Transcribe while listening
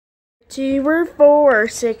2 or 4 or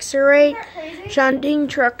 6 or 8, shunting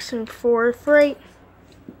trucks and 4 freight.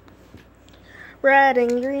 Red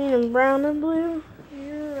and green and brown and blue,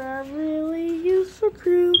 you're a really useful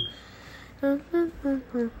crew.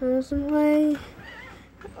 Way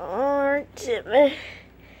or to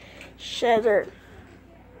shudder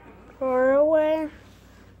far away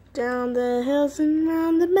down the hills and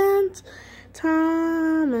round the bends.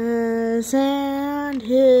 Thomas and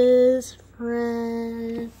his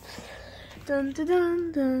friend. Dun dun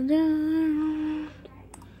dun dun dun.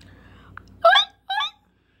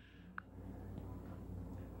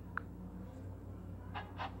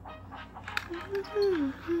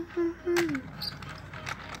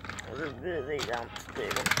 We're really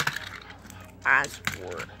downstairs. As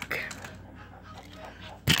work.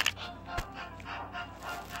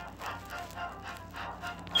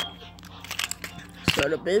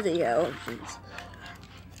 Sort of busy out.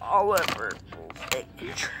 Oliver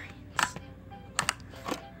taking trains.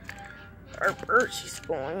 Our Percy's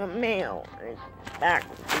pulling a mail right back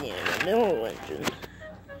with the middle engine.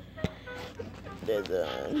 Dun,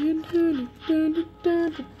 dun, dun, dun, dun,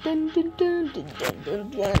 dun, dun, dun, dun, dun,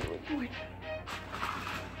 dun.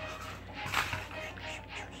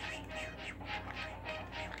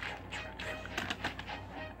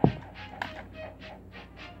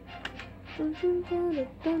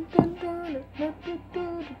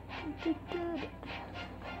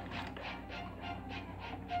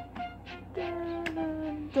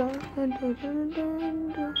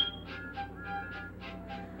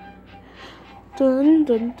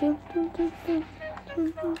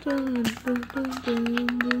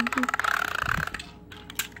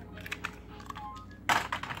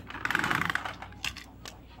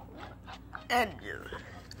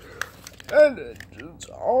 Engines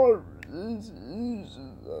are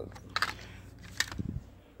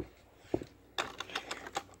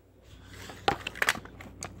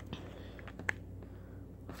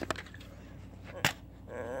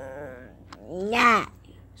Nah,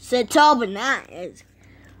 so Tom and I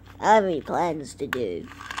have any plans to do.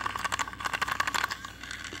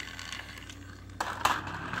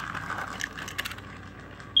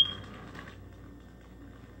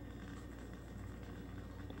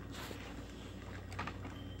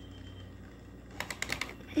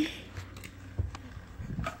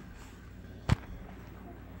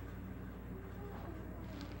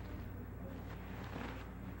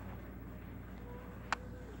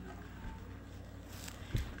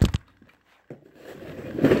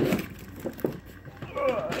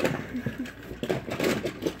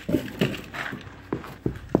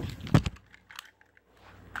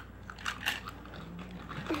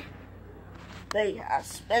 They have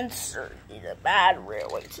Spencer in a bad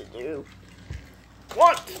railway to do.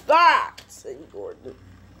 What's that? Said Gordon.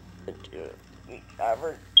 Do we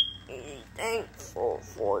ever be thankful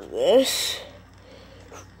for this?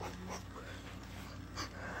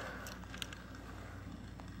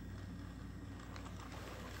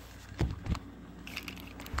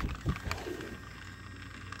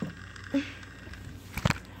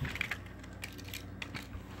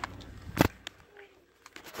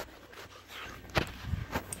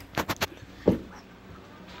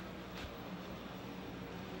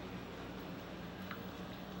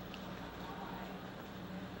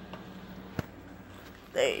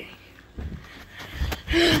 They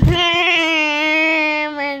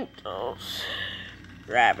mentals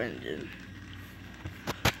Ravenden.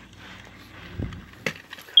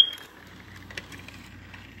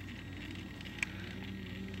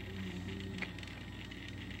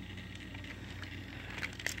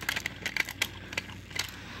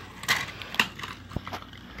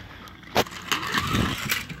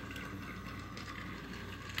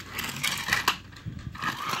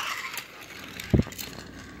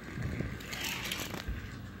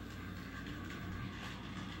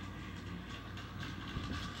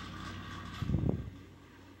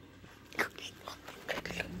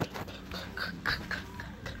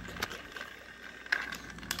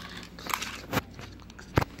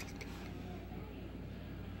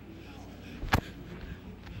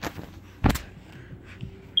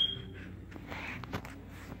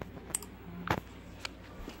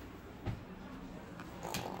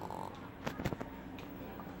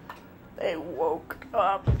 They woke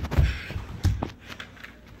up.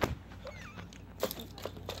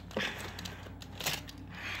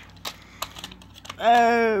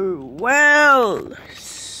 Oh, well.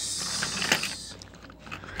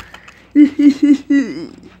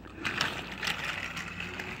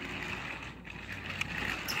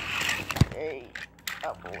 Hey,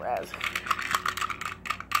 couple as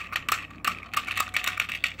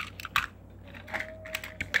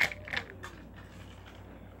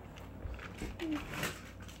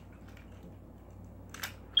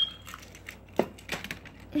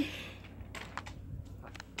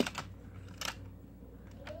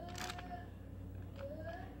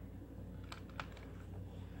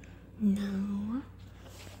No.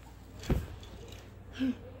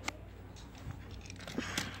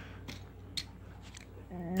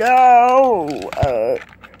 No.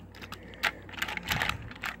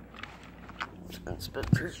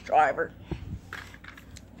 Inspector's driver.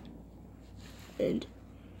 And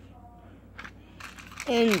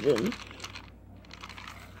engine.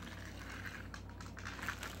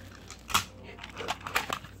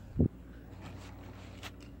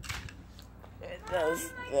 It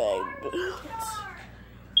does things.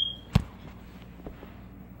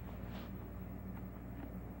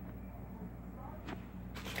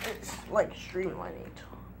 It's like streamlining.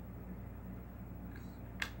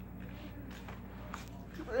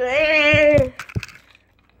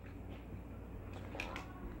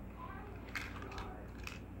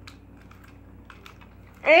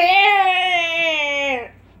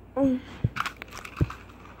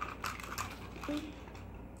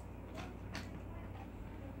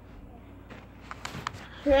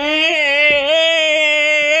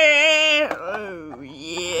 Oh,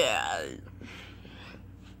 yeah.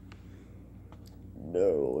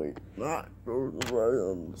 No, it's not going right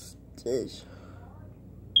on the stage.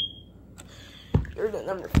 You're the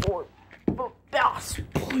number 4 Boss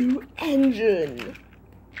Blue Engine.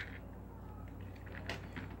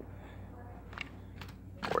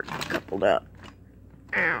 We're coupled up.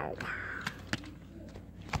 Ow.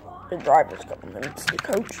 The driver's couple minutes to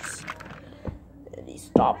coaches. And he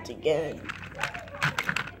stopped again.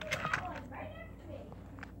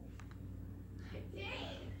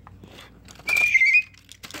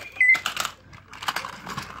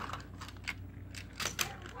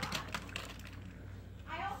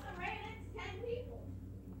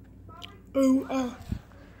 Oh,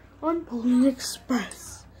 I'm pulling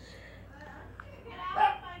express.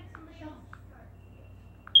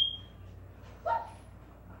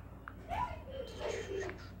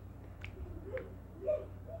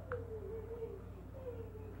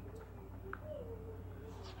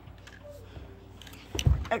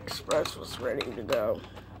 Express was ready to go.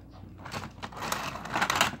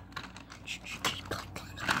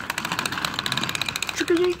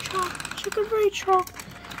 Chicken chop.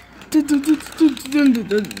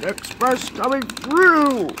 Express coming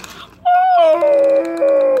through.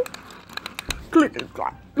 Oh! Click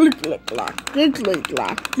clack, click clack, click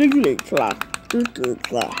clack, click clack, click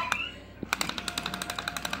clack.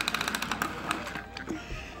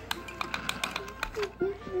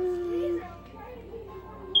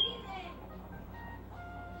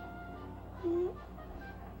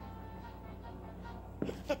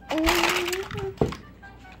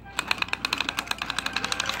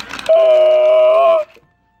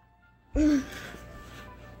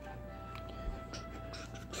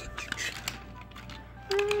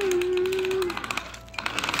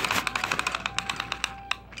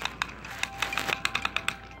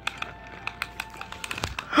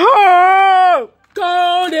 Oh,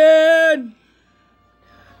 Golden!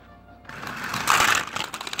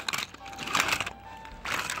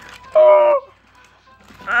 Oh,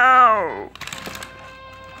 ow!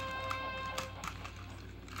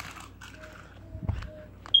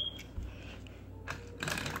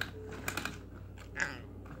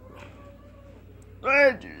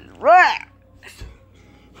 That is right.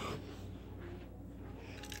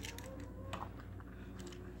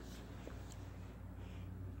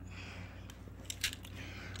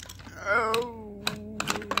 Oh.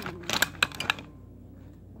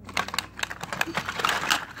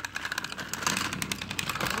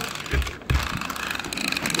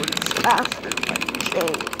 It's faster than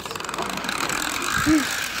James.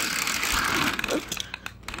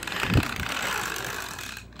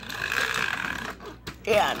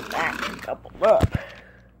 Yeah, I'm back and coupled up.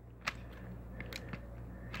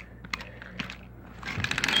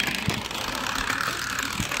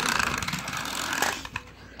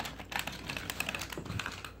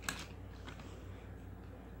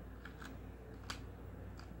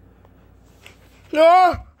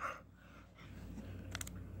 No!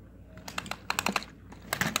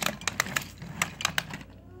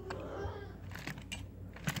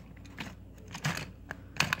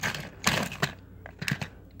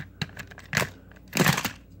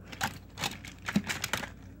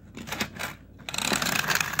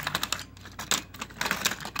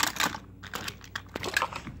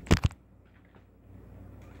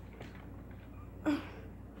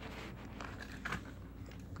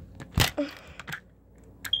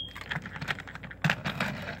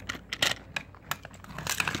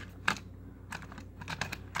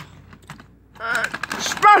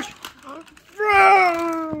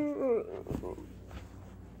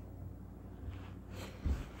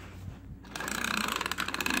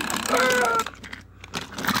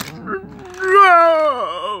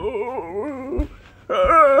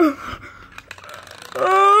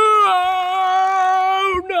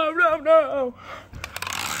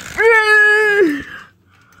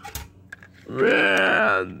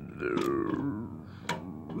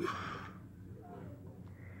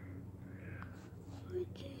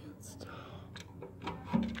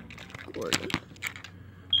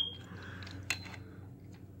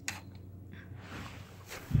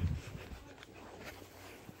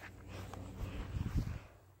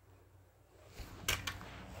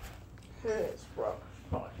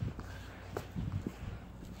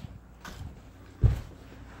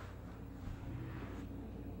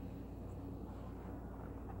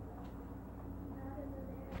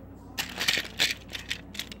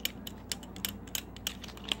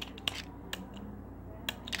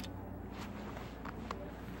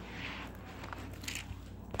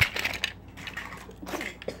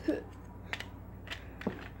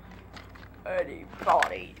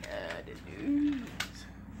 Anybody had news?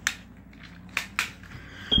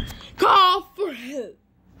 Call for help.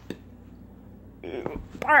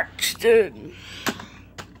 Paxton.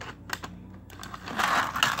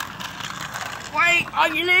 Wait,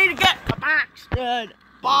 oh, you need to get to Paxton.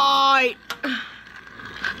 Bye.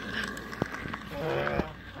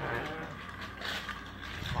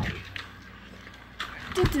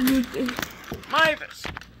 Mavis,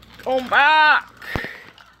 come back.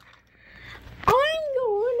 I'm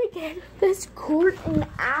going to get this curtain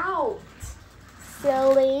out,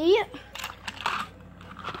 silly.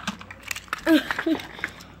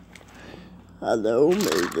 Hello,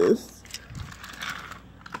 Mavis.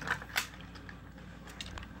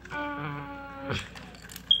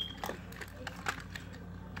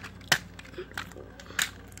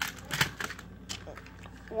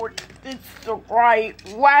 What is the right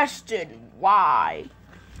question? Why?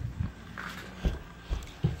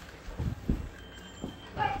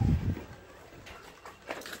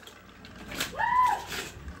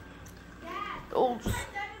 Those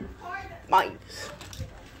mice.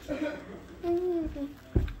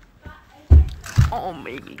 Oh,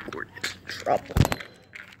 maybe we're in trouble.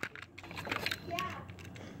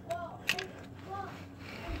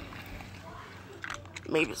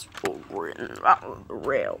 Maybe it's we're in out the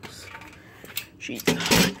rails. She's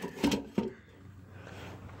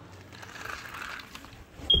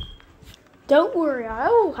Don't worry, I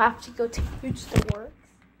will have to go take you to the work.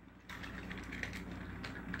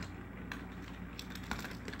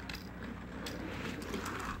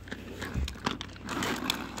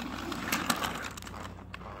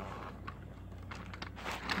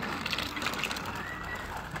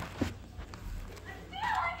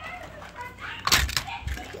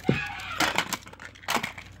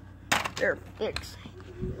 they're fixing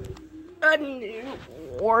a new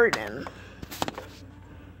warden.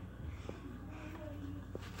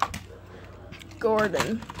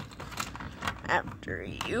 Gordon, after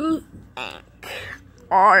you think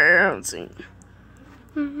I am seen.